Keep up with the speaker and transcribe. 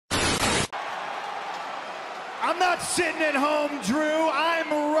I'm not sitting at home, Drew. I'm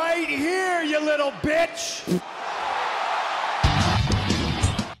right here, you little bitch.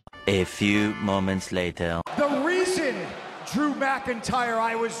 A few moments later. The reason, Drew McIntyre,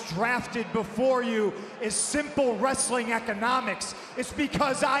 I was drafted before you is simple wrestling economics. It's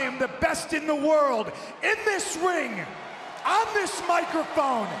because I am the best in the world, in this ring, on this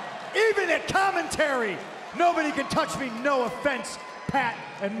microphone, even at commentary. Nobody can touch me, no offense, Pat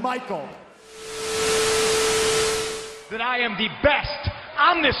and Michael. That I am the best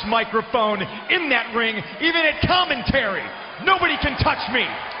on this microphone, in that ring, even at commentary. Nobody can touch me.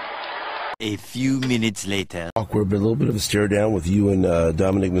 A few minutes later. Awkward, but a little bit of a stare down with you and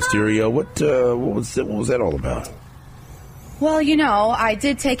Dominik Mysterio. What was that all about? Well, you know, I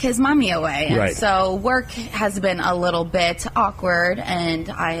did take his mommy away, and right. So work has been a little bit awkward, and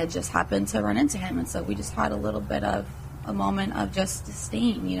I had just happened to run into him, and so we just had a little bit of a moment of just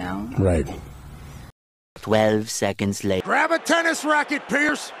esteem, you know? Right. 12 seconds later. Grab a tennis racket,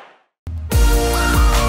 Pierce.